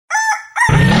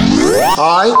All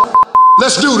right,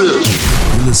 let's do this.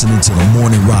 You're listening to The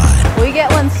Morning Ride. We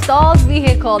get one stalled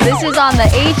vehicle. This is on the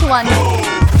H1.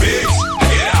 Bitch,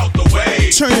 get out the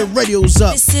way. Turn your radios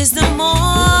up. This is the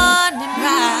morning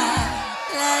ride.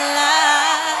 La,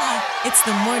 la. It's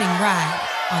the morning ride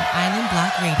on Island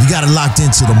Block Radio. You got it locked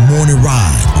into The Morning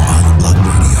Ride on Island Block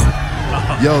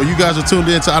Radio. Yo, you guys are tuned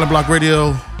in to Island Block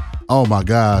Radio. Oh my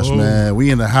gosh, man.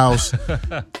 We in the house.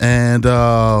 And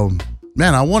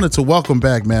man, I wanted to welcome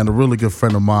back, man, a really good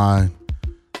friend of mine.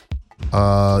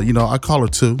 You know, I call her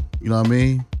too, you know what I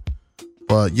mean?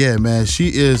 But yeah, man, she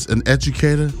is an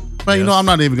educator. Man, you know, I'm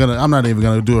not even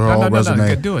gonna do her whole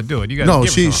resume. Do it. You gotta No,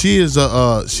 give it to she is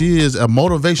a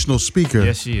motivational speaker.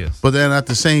 Yes, she is. But then at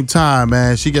the same time,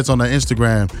 man, she gets on her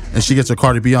Instagram and she gets her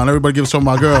Cardi B on. Everybody give some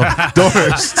of my girl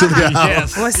Doris to the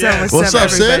house. Yes. What's up,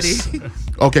 everybody? sis?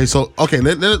 Okay,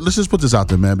 let's just put this out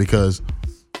there, man, because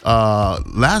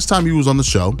last time you was on the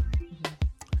show,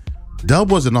 Dub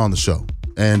wasn't on the show,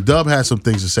 and Dub had some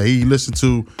things to say. He listened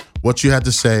to what you had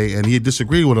to say, and he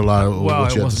disagreed with a lot of what you had to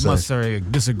say. Well, it wasn't necessarily a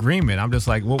disagreement. I'm just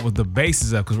like, what was the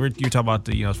basis of? Because you're talking about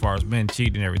the, as far as men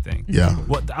cheating and everything. Yeah.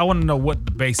 I want to know what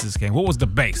the basis came. What was the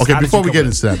base? Okay, before we get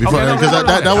into that, because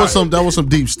that was some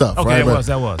deep stuff, okay, right?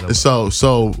 That was.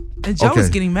 So. And Joe was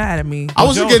getting mad at me. I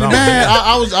wasn't getting mad.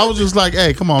 I was just like,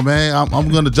 hey, come on, man. I'm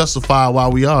going to justify why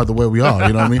we are the way we are.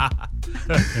 You know what I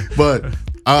mean?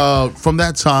 But from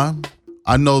that time,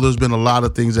 I know there's been a lot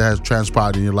of things that has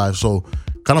transpired in your life. So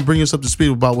kind of bring us up to speed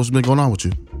about what's been going on with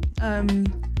you.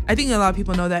 I think a lot of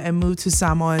people know that I moved to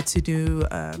Samoa to do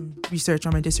research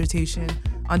on my dissertation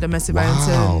on domestic violence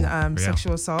and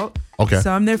sexual assault. Okay.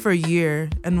 So I'm there for a year.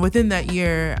 And within that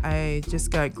year, I just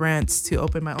got grants to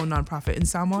open my own nonprofit in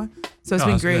Samoa. So it's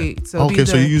been great. Good. So okay,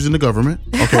 so you're using the government.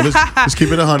 Okay, let's keep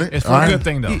it 100. It's for a good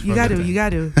thing, though. You got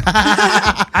to.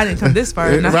 I didn't come this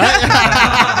far. No.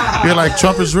 Right? You're like,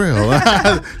 Trump is real.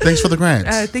 Thanks for the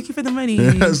grants. Thank you for the money.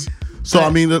 Yes. So, I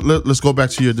mean, let's go back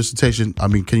to your dissertation. I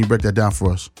mean, can you break that down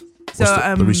for us?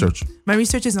 What's the research? My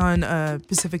research is on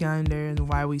Pacific Islander and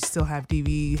why we still have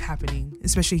DV happening,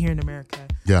 especially here in America.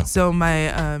 Yeah. So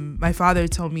my father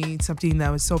told me something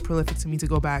that was so prolific to me to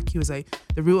go back. He was like,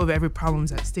 the root of every problem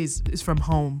that stays is from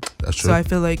home. That's true. So I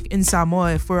feel like in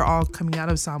Samoa, if we're all coming out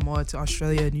of Samoa to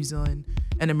Australia, New Zealand,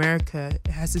 and America,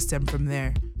 it has to stem from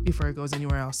there before it goes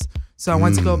anywhere else. So I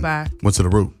want to go back. Went to the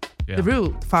root. Yeah. The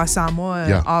root for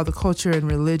Samoa, all the culture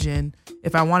and religion.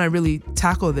 If I want to really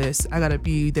tackle this, I gotta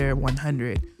be there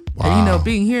 100. Wow. And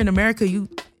being here in America,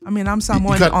 I'm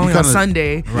Samoan only on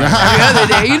Sunday. Right. Every other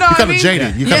day, you know what I mean?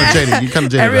 You kind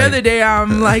of jaded. Every other day,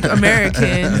 I'm like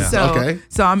American. Okay.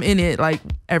 So I'm in it like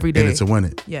every day. In it to win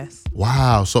it. Yes.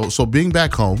 Wow. So being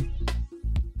back home,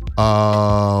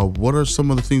 what are some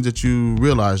of the things that you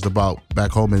realized about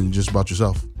back home and just about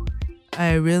yourself?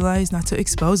 I realized not to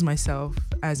expose myself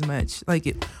as much.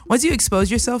 Once you expose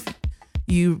yourself,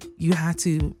 you have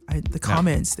to the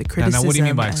comments, the criticism. Now, what do you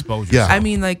mean by exposure? Yeah. I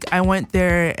mean, I went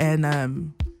there and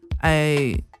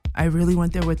I really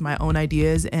went there with my own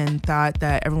ideas and thought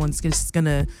that everyone's just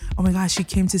gonna, oh my gosh, she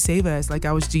came to save us. Like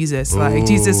I was Jesus, like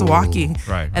Jesus walking.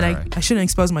 Right. And I shouldn't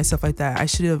expose myself like that. I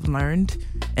should have learned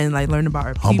and learned about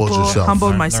our Humbled people, yourself.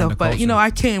 humbled Learn myself. the But culture.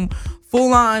 I came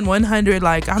full on 100.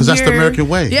 Like I'm here. Because that's the American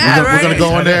way. Yeah, we're gonna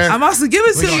go in there. I'm also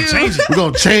giving to you. Change it. We're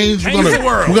gonna change. We're the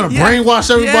world. gonna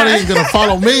brainwash everybody. Yeah. You're gonna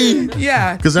follow me.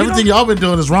 Yeah. Because everything y'all been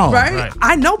doing is wrong. Right?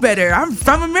 I know better. I'm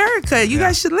from America. You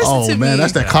guys should listen to me. Oh man,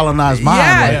 that's that colonized mind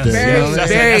Yeah, right there. very, You know what I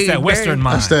mean? That's that Western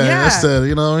mind. That's the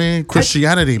you know what I mean?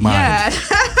 Christianity mind. Yeah.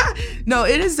 No,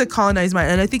 it is the colonized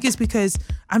mind. And I think it's because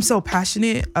I'm so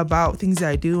passionate about things that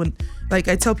I do. And I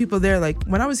tell people there,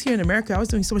 when I was here in America, I was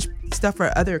doing so much stuff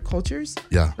for other cultures.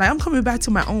 Yeah. I'm coming back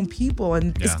to my own people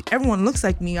and everyone looks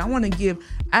like me. I want to give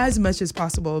as much as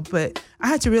possible. But I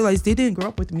had to realize they didn't grow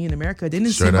up with me in America. They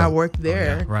didn't see my work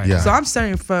there. Right. Yeah. So I'm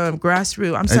starting from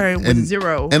grassroots. I'm starting with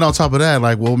zero. And on top of that,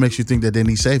 what makes you think that they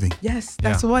need saving? Yes,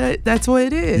 that's what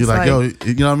it is. You're like, yo,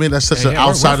 you know what I mean? That's such an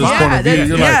outsider's we're point of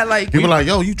view. fine. You're people like,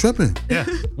 yo, you tripping. Yeah.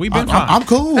 We've been fine. I'm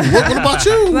cool. What about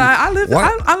you? I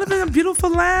live in a beautiful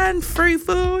land, free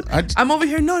food. I'm over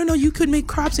here. No. You could make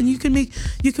crops and you can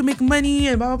make money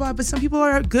and blah blah blah. But some people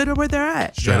are good at where they're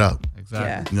at. Straight up. Exactly.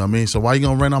 Yeah. You know what I mean? So why you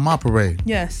gonna rain on my parade?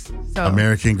 Yes. So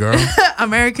American girl.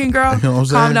 American girl. You know what I'm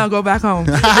saying? Calm down. Go back home.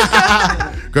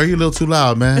 Girl, you a little too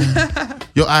loud, man.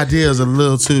 Your ideas are a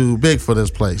little too big for this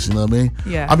place. You know what I mean?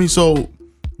 Yeah. I mean, so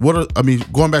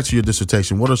going back to your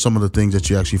dissertation, what are some of the things that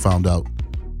you actually found out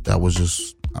that was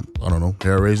just, I don't know,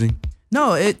 hair raising?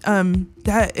 No,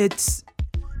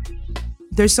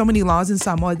 there's so many laws in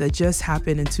Samoa that just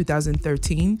happened in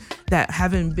 2013 that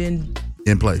haven't been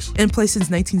in place. In place since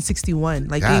 1961.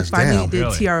 Like Gosh, they finally damn. did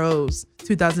Really? TROs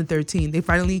 2013. They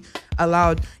finally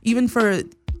allowed, even for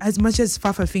as much as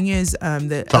Fafa Finger is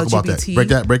the Talk LGBT. about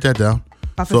that. Break that down.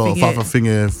 Fafa So Finger Fafa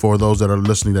Finger, for those that are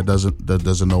listening that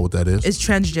doesn't know what that is. is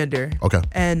transgender. Okay.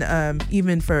 And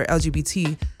even for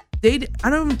LGBT, I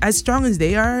don't, as strong as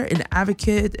they are, an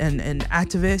advocate and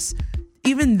activist,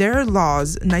 even their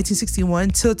laws, 1961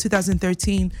 till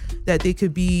 2013, that they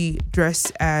could be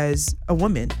dressed as a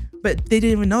woman. But they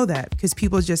didn't even know that because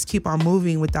people just keep on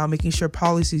moving without making sure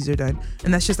policies are done.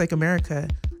 And that's just like America.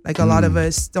 Like a lot of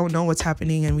us don't know what's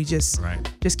happening, and we just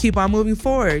keep on moving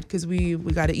forward because we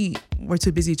got to eat. We're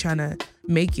too busy trying to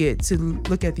make it to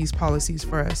look at these policies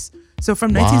for us. So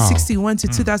from 1961 to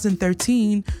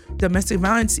 2013, domestic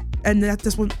violence, and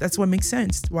that's what makes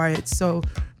sense why it's so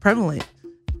prevalent.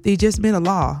 They just made a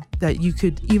law that you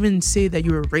could even say that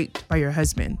you were raped by your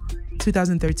husband.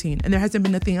 2013, and there hasn't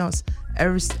been nothing else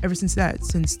ever since that,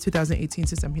 since 2018,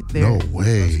 since I'm there. No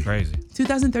way. That's crazy.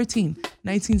 2013,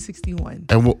 1961.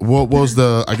 And what was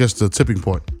the tipping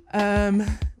point?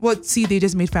 Well, see, they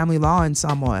just made family law in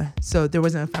Samoa, so there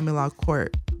wasn't a family law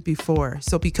court before.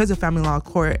 So because of family law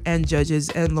court and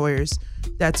judges and lawyers,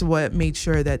 that's what made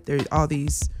sure that there's all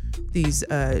these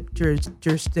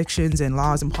jurisdictions and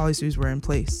laws and policies were in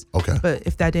place. Okay. But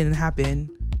if that didn't happen,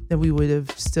 then we would have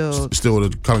still would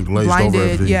have kind of glazed over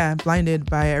everything. Blinded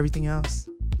by everything else.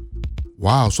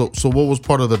 Wow. So what was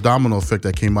part of the domino effect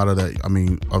that came out of that? I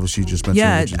mean, obviously you just mentioned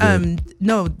what you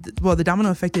did. Well, the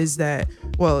domino effect is that,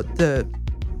 well, the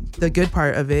good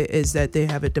part of it is that they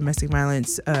have a domestic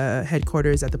violence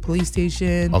headquarters at the police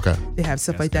station. Okay. They have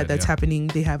stuff like that that's happening.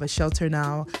 They have a shelter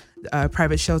now, a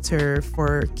private shelter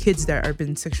for kids that are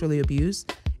been sexually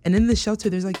abused. And in the shelter,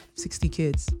 there's like 60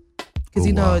 kids.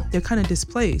 Because, they're kind of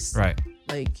displaced. Right.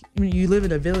 Like, you live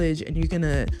in a village and you're going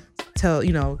to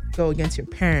go against your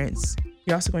parents.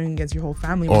 You're also going against your whole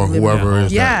family. Or whoever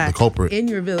is the culprit. In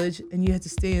your village, and you have to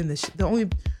stay in the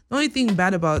only thing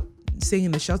bad about staying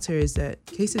in the shelter is that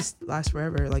cases last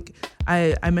forever. Like,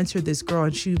 I mentored this girl,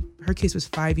 and her case was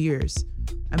 5 years.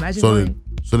 Imagine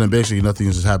So then basically nothing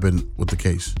has happened with the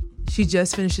case. She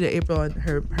just finished it in April, and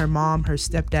her mom, her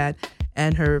stepdad,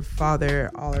 and her father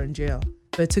all are in jail.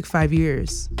 But it took 5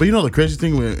 years. But the crazy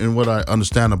thing, and what I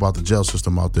understand about the jail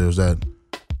system out there is that,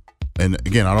 and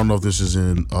again, I don't know if this is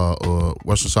in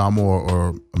Western Samoa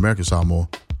or American Samoa,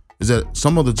 is that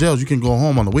some of the jails you can go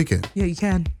home on the weekend. Yeah, you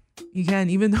can. You can,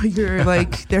 even though you're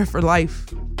like there for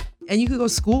life. And you could go to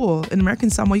school. In American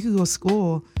Samoa, you could go to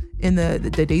school in the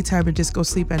daytime and just go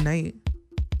sleep at night.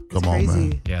 Come on,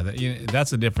 man. Yeah,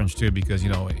 that's the difference too, because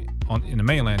in the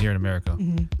mainland here in America,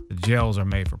 the jails are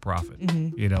made for profit.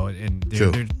 And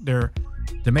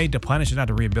they're made to punish and not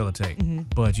to rehabilitate.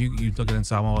 But you look at it in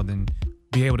Samoa, then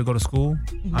be able to go to school.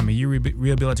 I mean, you're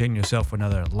rehabilitating yourself for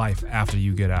another life after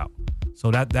you get out.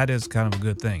 So that is kind of a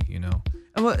good thing,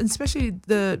 Well, especially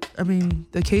the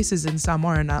cases in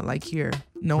Samoa are not like here.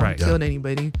 No one killed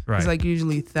anybody. Right. It's like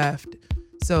usually theft.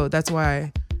 So that's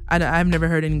why I've never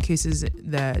heard any cases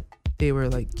that they were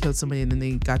like killed somebody and then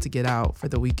they got to get out for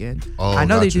the weekend. Oh, I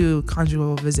know they do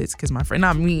conjugal visits because my friend,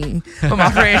 not me, but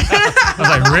my friend. I was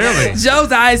like, really?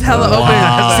 Joe's eyes hella open.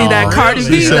 See that Cardi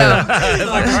B though.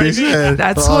 She said,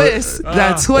 That twist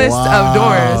of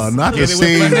Doris. Not the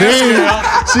CV.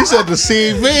 She said the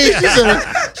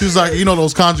CV. She was like,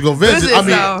 those conjugal visits. I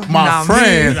mean, my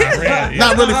friend.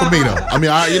 Not really for me though. I mean,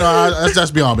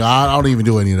 that's beyond me. I don't even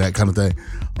do any of that kind of thing.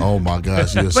 Oh my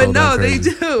gosh, you're so But no, crazy.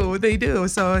 they do.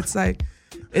 So it's like,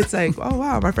 oh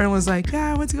wow. My friend was like,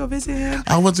 yeah, I went to go visit him.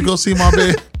 I went to go see my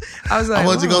baby. I was like, I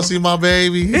went to go see my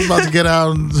baby. He's about to get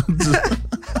out.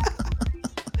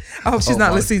 I hope she's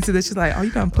not listening to this. She's like, oh,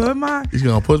 you gonna put my? He's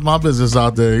gonna put my business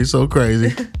out there. He's so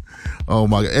crazy. Oh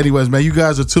my God. Anyways, man, you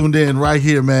guys are tuned in right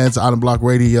here, man. It's Island Block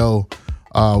Radio.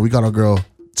 We got our girl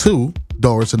 2,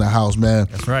 Doris, in the house, man.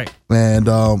 That's right. And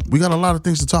we got a lot of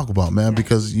things to talk about, man,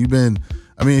 because you've been.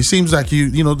 I mean, it seems like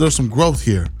there's some growth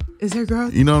here. Is there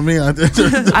growth? You know what I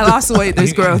mean? I lost weight.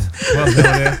 There's growth.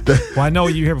 Well, I know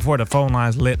you here before the phone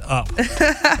lines lit up.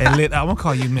 And lit up. I'm going to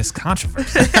call you Miss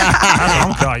Controversy. That's what I'm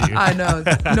going to call you. I know.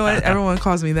 You know what? Everyone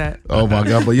calls me that. Oh, my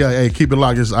God. But yeah, hey, keep it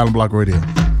locked. It's Island Block Radio.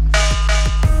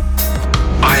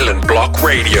 Island Block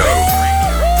Radio.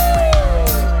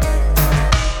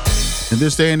 In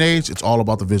this day and age, it's all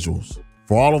about the visuals.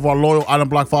 For all of our loyal Island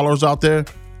Block followers out there,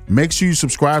 make sure you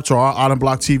subscribe to our Island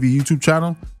Block TV YouTube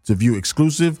channel to view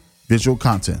exclusive visual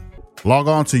content. Log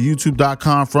on to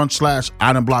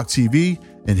youtube.com/Island Block TV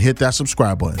and hit that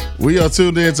subscribe button. We are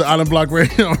tuned in to Island Block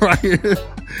Radio right here.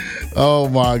 Oh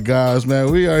my gosh,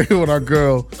 man. We are here with our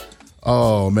girl,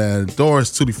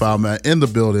 Doris Tootie File, man, in the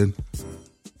building.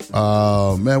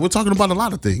 Man, we're talking about a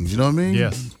lot of things. You know what I mean?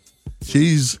 Yes.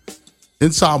 She's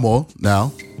in Samoa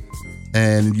now,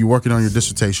 and you're working on your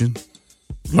dissertation,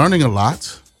 learning a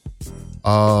lot.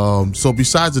 So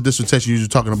besides the dissertation you're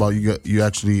talking about, you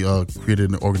actually created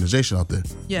an organization out there.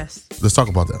 Yes. Let's talk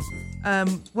about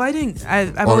that. Well, I didn't.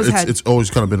 I've Or always it's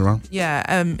always kind of been around.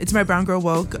 Yeah, it's my Brown Girl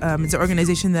Woke. It's an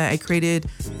organization that I created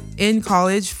in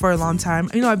college for a long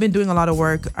time. You know, I've been doing a lot of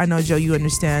work. I know, Joe, you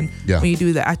understand. Yeah. When you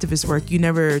do the activist work, you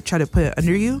never try to put it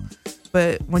under you.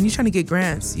 But when you're trying to get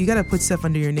grants, you got to put stuff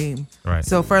under your name. Right.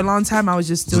 So for a long time, I was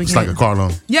just doing It's like a car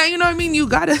loan. Yeah, you know what I mean? You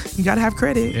gotta have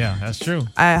credit. Yeah, that's true.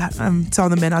 I'm telling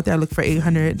the men out there, I look for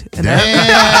 800 and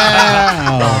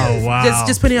Damn. Oh, wow.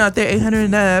 just putting it out there, 800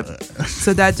 and up.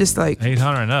 So that just like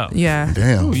 800 and up. yeah.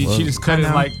 Damn. Ooh, she just cut I it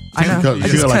know. like I know. 10. You I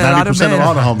just got like cut a lot of 90% of men.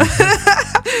 all the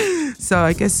homies. So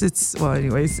I guess it's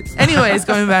anyways,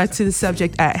 going back to the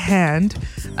subject at hand.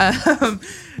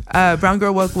 Brown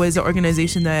Girl Woke was an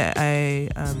organization that I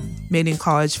made in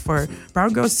college for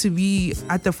brown girls to be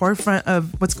at the forefront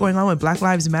of what's going on with Black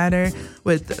Lives Matter,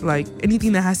 with like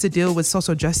anything that has to deal with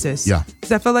social justice. Yeah.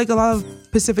 Because I feel like a lot of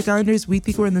Pacific Islanders, we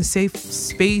think we're in the safe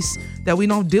space that we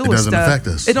don't deal with doesn't stuff. affect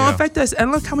us. It don't Yeah. affect us.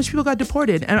 And look how much people got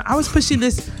deported. And I was pushing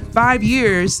this 5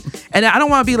 years, and I don't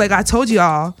want to be like I told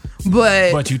y'all,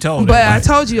 but you told But it, I right?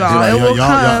 told y'all it will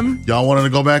come. Y'all wanted to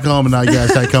go back home, and now you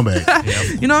guys can't come back.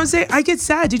 You know what I'm saying? I get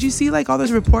sad. Did you see like all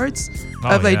those reports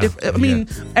Oh, of like yeah. different? I mean,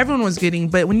 everyone was getting,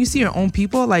 but when you see your own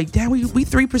people, like, damn, we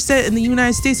 3% in the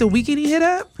United States, and we getting hit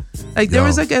up. Like there Yo.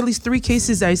 was like at least 3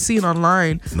 cases I seen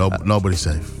online. Nobody's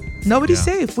safe. Nobody's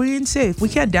Yeah. safe. We ain't safe. We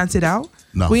can't dance it out.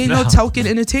 No. We ain't no No. token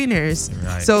entertainers.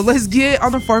 Right. So let's get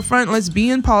on the forefront. Let's be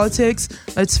in politics.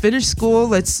 Let's finish school.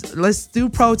 Let's do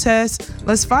protests.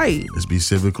 Let's fight. Let's be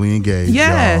civically engaged.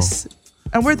 Yes.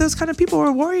 And we're those kind of people.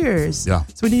 We're warriors. Yeah.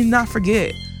 So we need to not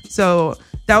forget. So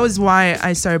that was why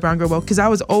I started Brown Girl Woke, because I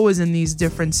was always in these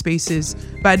different spaces,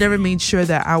 but I never made sure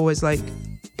that I was like,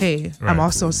 hey, I'm Right.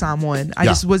 also Samoan. I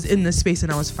Yeah. just was in the space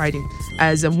and I was fighting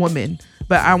as a woman.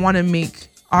 But I want to make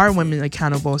our women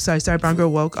accountable. So I started Brown Girl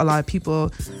Woke. A lot of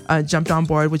people jumped on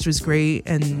board, which was great,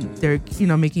 and they're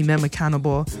making them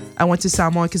accountable. I went to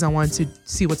Samoa because I wanted to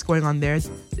see what's going on there.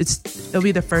 It'll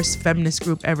be the first feminist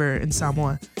group ever in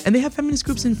Samoa, and they have feminist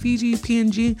groups in Fiji,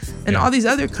 PNG, and all these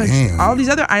other countries, Damn. all these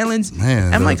other islands.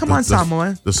 Man, I'm like, come on,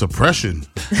 Samoa. The suppression,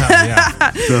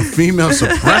 Yeah. the female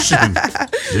suppression.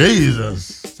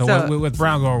 Jesus. So, So- with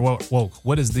Brown Girl Woke,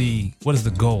 what is the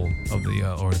goal of the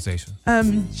organization?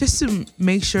 Just to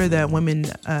make sure that women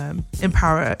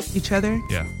empower each other,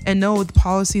 Yeah. and know the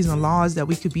policies and laws that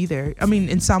we could be there. I mean,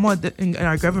 in Samoa, in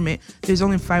our government, there's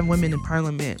only 5 women in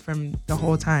parliament from the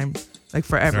whole time, like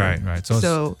forever. Right.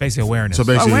 So it's basically awareness. So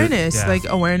basically, awareness, Yeah. like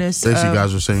awareness. basically, of-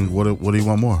 guys are saying, what do you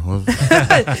want more? Well,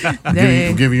 Dang.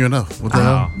 I'm giving you enough. What the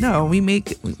hell? No, we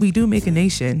do make a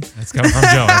nation, That's coming from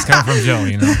Joe. That's coming from Joe,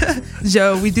 you know.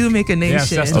 Joe. We do make a nation. Yes,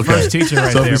 that's the Okay. first teacher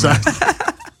right So there, man.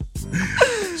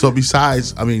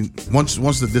 besides, I mean, once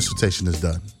the dissertation is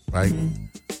done, right?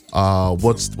 Mm-hmm.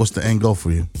 What's the end goal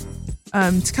for you?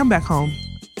 To come back home.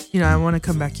 I want to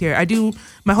come back here.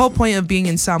 My whole point of being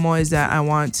in Samoa is that I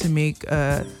want to make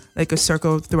like a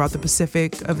circle throughout the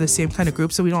Pacific of the same kind of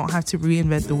group, so we don't have to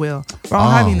reinvent the wheel. We're all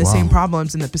Oh, having the wow. same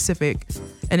problems in the Pacific,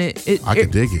 and I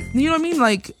could dig it. You know what I mean?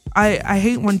 Like I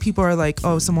hate when people are like,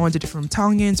 oh, Samoans are different from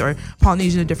Tongans, or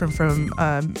Polynesians are different from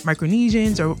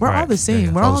Micronesians, or we're all Right. the same.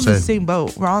 Yeah. We're All all in the the same. same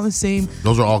boat. We're all the same.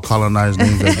 Those are all colonized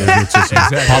names. It's just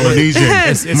Exactly. Polynesian,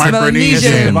 It's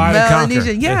Micronesian. divide and conquer.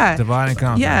 Melanesian, yeah. It's divide and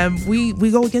conquer. Yeah,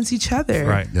 we go against each other.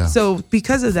 Right. Yeah. So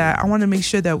because of that, I want to make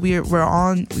sure that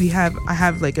I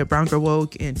have like a Brown Girl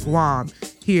Woke in Guam,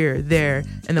 here, there,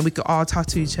 and then we could all talk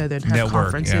to each other and have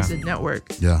Network, conferences yeah. and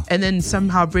network. Yeah. And then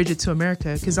somehow bridge it to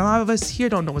America, because a lot of us here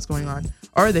don't know what's going on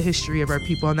or the history of our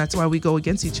people, and that's why we go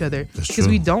against each other, That's because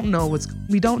true. we don't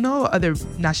know other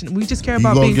national. We just care You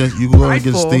about go being against against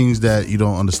prideful. things that you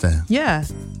don't understand. Yeah.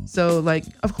 So like,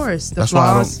 of course, the That's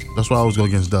why flaws. that's why I always go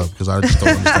against Dub, because I just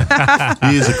don't understand.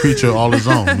 He is a creature all his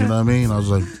own. You know what I mean? I was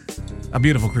like, A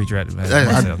beautiful creature at the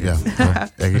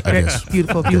I guess.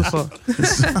 Beautiful, beautiful.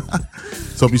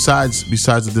 So besides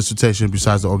the dissertation,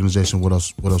 besides the organization, what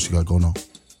else you got going on?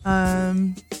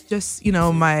 Just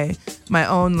my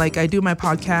own, like, I do my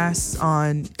podcasts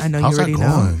on, I know How's you already that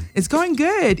know, going? it's going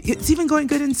good. It's even going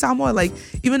good in Samoa. Like,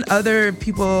 even other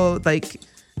people, like,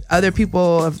 other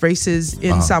people of races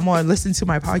in Samoa listen to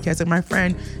my podcast. Like my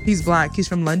friend, he's black, he's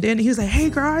from London. He was like, "Hey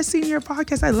girl, I seen your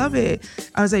podcast. I love it."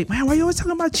 I was like, "Man, why are you always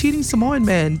talking about cheating Samoan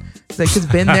men?" It's like, "Cause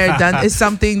been there, done." It's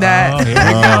something that.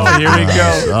 Here we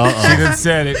go. She done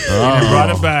said it. She done brought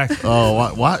it back. Oh,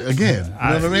 why again? You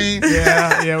know what I mean?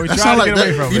 Yeah. We That try sound to like get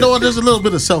away that. from it. You know what? There's a little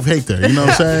bit of self-hate there. You know what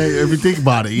I'm saying? If you think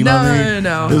about it, you know what I mean?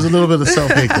 No. There's a little bit of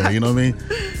self-hate there. You know what I mean?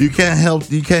 You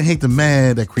can't hate the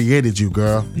man that created you,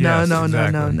 girl. Yes, No. You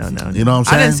exactly. know what I'm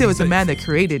saying? I didn't say it was the man that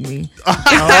created me.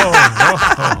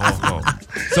 Oh.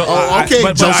 So, okay,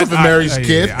 Joseph and Mary's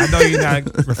kid. I know you're not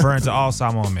referring to all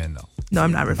Samoan men, though. No,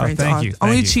 I'm not referring to thank all. you,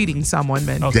 Only thank you. cheating Samoan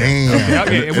men. Okay. Damn.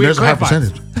 Okay. And there's a high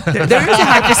percentage. There is a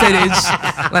high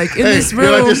percentage. Like in this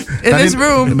you're like room, this, in this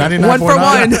room, 99.9? 1 for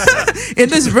 1. In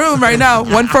this room right now,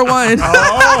 1 for 1.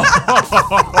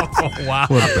 Wow.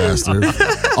 What a bastard.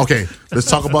 Okay, let's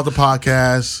talk about the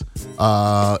podcast.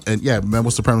 And yeah, man,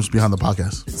 what's the premise behind the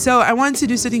podcast? So I wanted to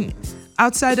do something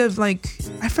outside of like,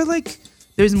 I feel like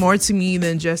there's more to me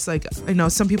than just like, I know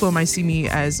some people might see me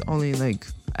as only like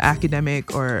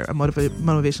academic or a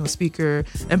motivational speaker,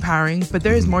 empowering, but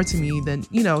there is more to me than,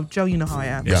 Joe, you know how I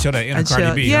am. Yeah. Show that inner I Cardi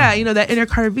chill. B. Yeah, huh? that inner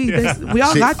Cardi B. We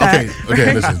all See, got that.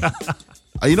 Okay, listen.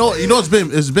 You know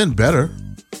it's been better.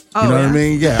 Oh, You know what I yeah?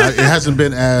 mean? Yeah, it hasn't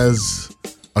been as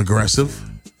aggressive.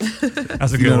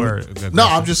 That's a good word. No,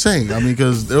 I'm just saying. I mean,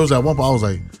 because there was at one point I was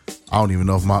like, I don't even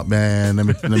know if my man. Let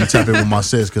me tap in with my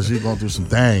sis because she's going through some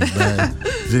things, man.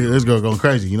 This girl going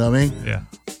crazy. You know what I mean? Yeah.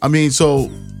 I mean, so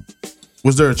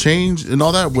was there a change in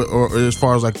all that, or as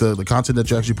far as like the content that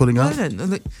you're actually putting out?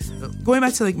 Like, going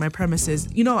back to like my premises,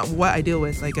 you know what I deal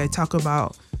with. Like I talk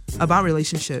about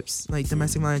relationships, like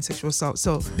domestic violence, sexual assault.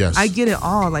 So Yes. I get it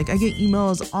all. Like I get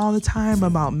emails all the time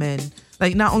about men.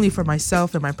 Like not only for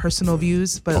myself and my personal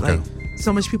views, but Okay. like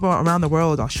so much people around the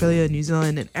world, Australia, New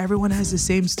Zealand, and everyone has the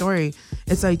same story.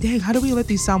 It's like, dang, how do we let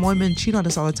these Samoan men cheat on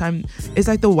us all the time? It's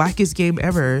like the wackest game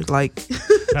ever. Like,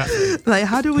 like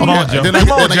how do we? Come on, Joe. Then I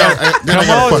got a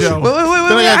question. Wait,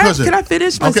 Then I got a question. Can I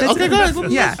finish my sentence? Okay, go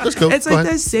ahead. Yeah, Let's go. it's Go like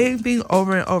ahead. the same thing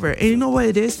over and over. And you know what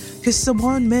it is? Because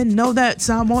Samoan men know that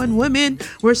Samoan women,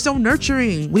 we're so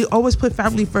nurturing. We always put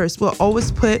family first. We'll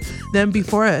always put them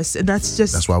before us. And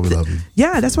that's why we love you.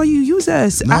 Yeah, that's why you use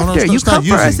us No, after. it's You not come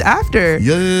for us using. after.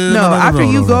 Yeah, No, after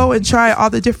you no. go and try all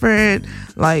the different,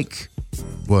 like,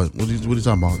 What are you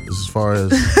talking about? As far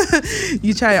as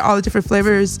you try all the different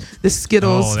flavors, the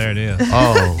Skittles. Oh, there it is. is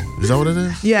that what it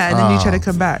is? Yeah, and then you try to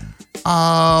come back.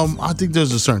 I think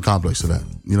there's a certain complex to that.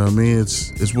 You know what I mean?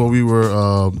 It's what we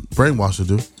were brainwashed to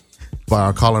do by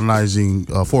our colonizing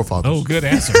forefathers. Oh, good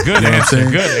answer. Good You know what I'm answer.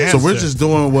 saying? Good answer. So we're just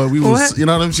doing what we was. What? You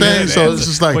know what I'm saying? Good So answer. it's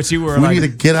just like But you were we like- need to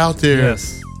get out there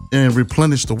Yes. and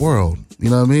replenish the world. You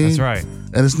know what I mean? That's right.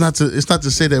 And it's not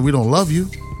to say that we don't love you.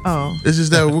 Oh. It's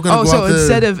just that we're gonna Oh, go so out there.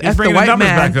 instead of You're F the bringing the white numbers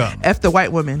man, back up. F the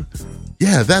white woman.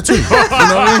 Yeah, that too. You know what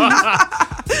I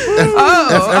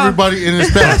mean? F everybody in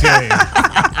his best. Okay.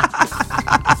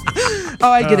 Oh,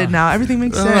 I get it now. Everything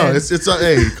makes sense. No, it's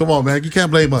hey, come on, man. You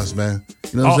can't blame us, man.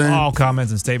 You know what I'm saying? All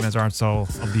comments and statements aren't so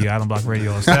of the Island Block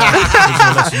Radio staff. Just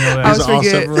to let you know that. I These was are all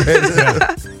forget.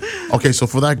 separated. Okay, so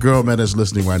for that girl, man, that's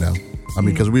listening right now, I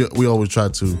mean, because we always try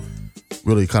to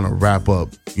really kind of wrap up,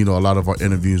 a lot of our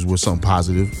interviews with something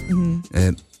positive.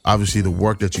 And obviously the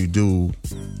work that you do,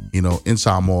 in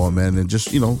Samoa, man, and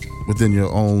just, within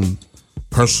your own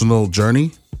personal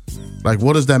journey, like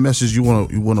what is that message you want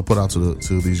to put out to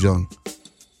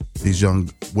these young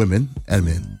women and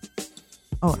men?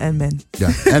 Oh, and men.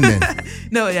 Yeah, and men.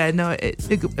 No,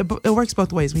 it works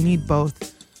both ways. We need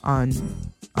both on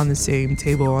the same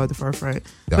table or the forefront.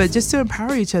 Yeah. But just to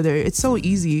empower each other, it's so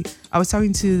easy. I was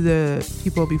talking to the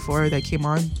people before that came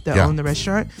on that Yeah. own the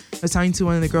restaurant. I was talking to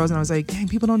one of the girls and I was like, dang,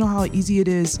 people don't know how easy it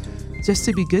is just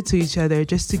to be good to each other,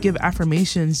 just to give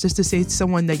affirmations, just to say to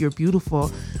someone that you're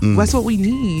beautiful. That's what we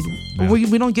need. Yeah.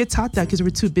 We don't get taught that because we're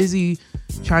too busy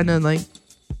trying to like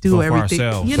do Go for everything.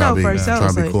 ourselves. For Trying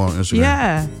ourselves. to be cool on Instagram.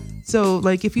 Yeah. So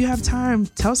like if you have time,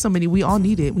 tell somebody. We all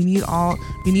need it. We need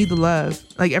the love.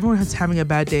 Like everyone is having a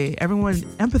bad day. Everyone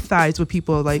empathize with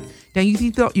people. Like, dang, you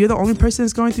think you're the only person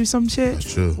that's going through some shit?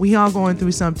 That's true. We all going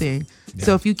through something.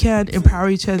 So if you can empower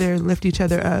each other, lift each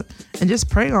other up, and just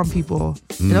pray on people,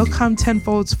 it'll come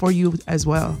tenfolds for you as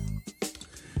well.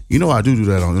 I do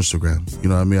that on Instagram. You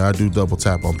know what I mean? I do double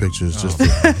tap on pictures just to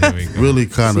Here we go. really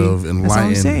kind of That's what I'm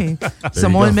enlighten. saying. you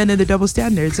Samoan go. men are the double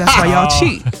standards. That's why y'all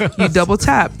cheat. You double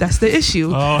tap. That's the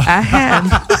issue at hand.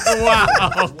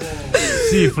 Wow.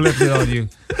 She flipped it on you.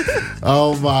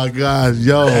 Oh my gosh,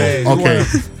 yo. Hey, Okay.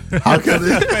 How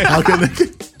can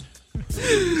it?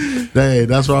 Hey,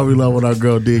 that's why we love when our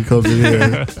girl D comes in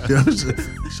here.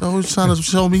 Show always trying to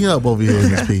show me up over here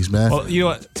in this piece, man. Well, you know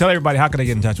what? Tell everybody, how can they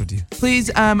get in touch with you?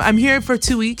 Please, I'm here for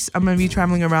 2 weeks. I'm gonna be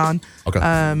traveling around. Okay.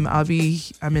 I'm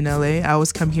in LA. I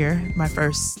always come here. My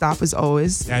first stop is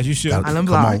always As you should. Island Come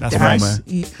Block. on. That's Dash. right, man.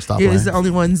 Stop You're playing. the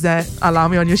only ones that allow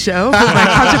me on your show with my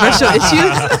controversial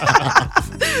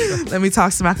issues. Let me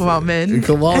talk smack about men.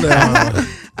 Come on now.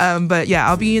 But yeah,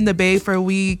 I'll be in the Bay for a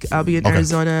week. I'll be in Okay.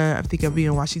 Arizona. I think I'll be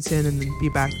in Washington and then be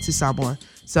back to Samoa.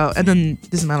 So, and then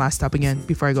this is my last stop again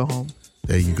before I go home.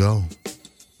 There you go.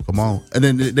 Come on. And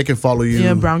then they can follow you.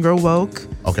 Yeah, Brown Girl Woke.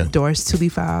 Okay. Doris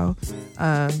Tulifau.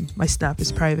 My Snap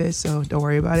is private, so don't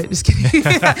worry about it. Just kidding.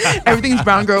 Everything's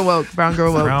Brown Girl Woke. Brown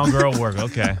Girl Woke. Brown girl work.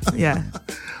 Okay. Yeah.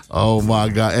 Oh my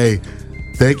God. Hey,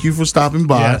 thank you for stopping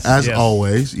by Yes, as yes.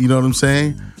 always. You know what I'm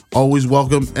saying? Always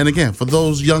welcome. And again, for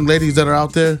those young ladies that are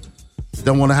out there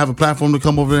that want to have a platform to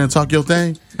come over there and talk your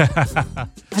thing,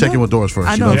 check in with Doris first.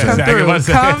 I you know. what I'm Come saying?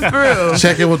 Exactly. through. Come through.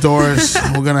 Check in with Doris.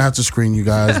 We're gonna have to screen you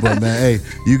guys, but man, hey,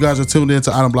 you guys are tuned in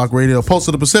to Island Block Radio, Pulse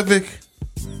of the Pacific.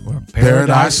 Where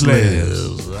Paradise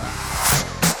lives.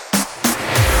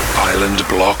 Island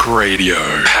Block Radio,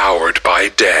 powered by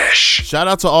Dash. Shout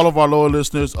out to all of our loyal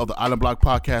listeners of the Island Block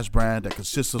podcast brand that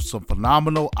consists of some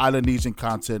phenomenal Islandesian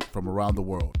content from around the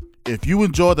world. If you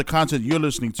enjoy the content you're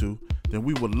listening to, then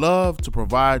we would love to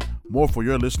provide more for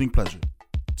your listening pleasure.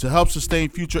 To help sustain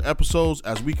future episodes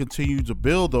as we continue to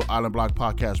build the Island Block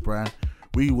podcast brand,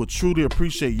 we would truly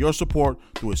appreciate your support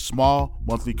through a small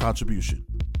monthly contribution.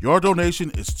 Your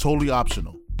donation is totally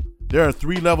optional. There are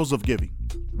 3 levels of giving: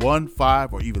 $1,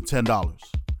 $5, or even $10.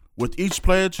 With each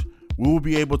pledge, we will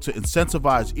be able to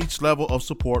incentivize each level of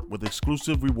support with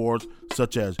exclusive rewards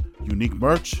such as unique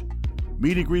merch,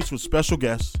 meet and greets with special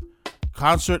guests,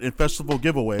 concert and festival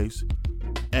giveaways,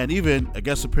 and even a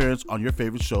guest appearance on your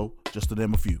favorite show, just to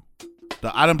name a few.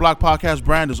 The Island Block podcast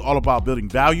brand is all about building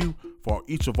value for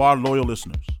each of our loyal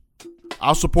listeners.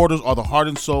 Our supporters are the heart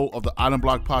and soul of the Island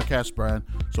Block podcast brand,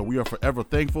 so we are forever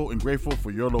thankful and grateful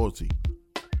for your loyalty.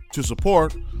 To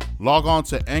support, log on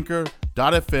to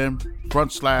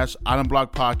anchor.fm/Island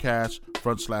Block podcast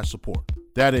 /support.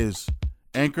 That is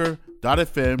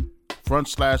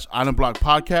anchor.fm/Island Block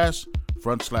podcast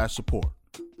 /support.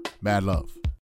 Mad love.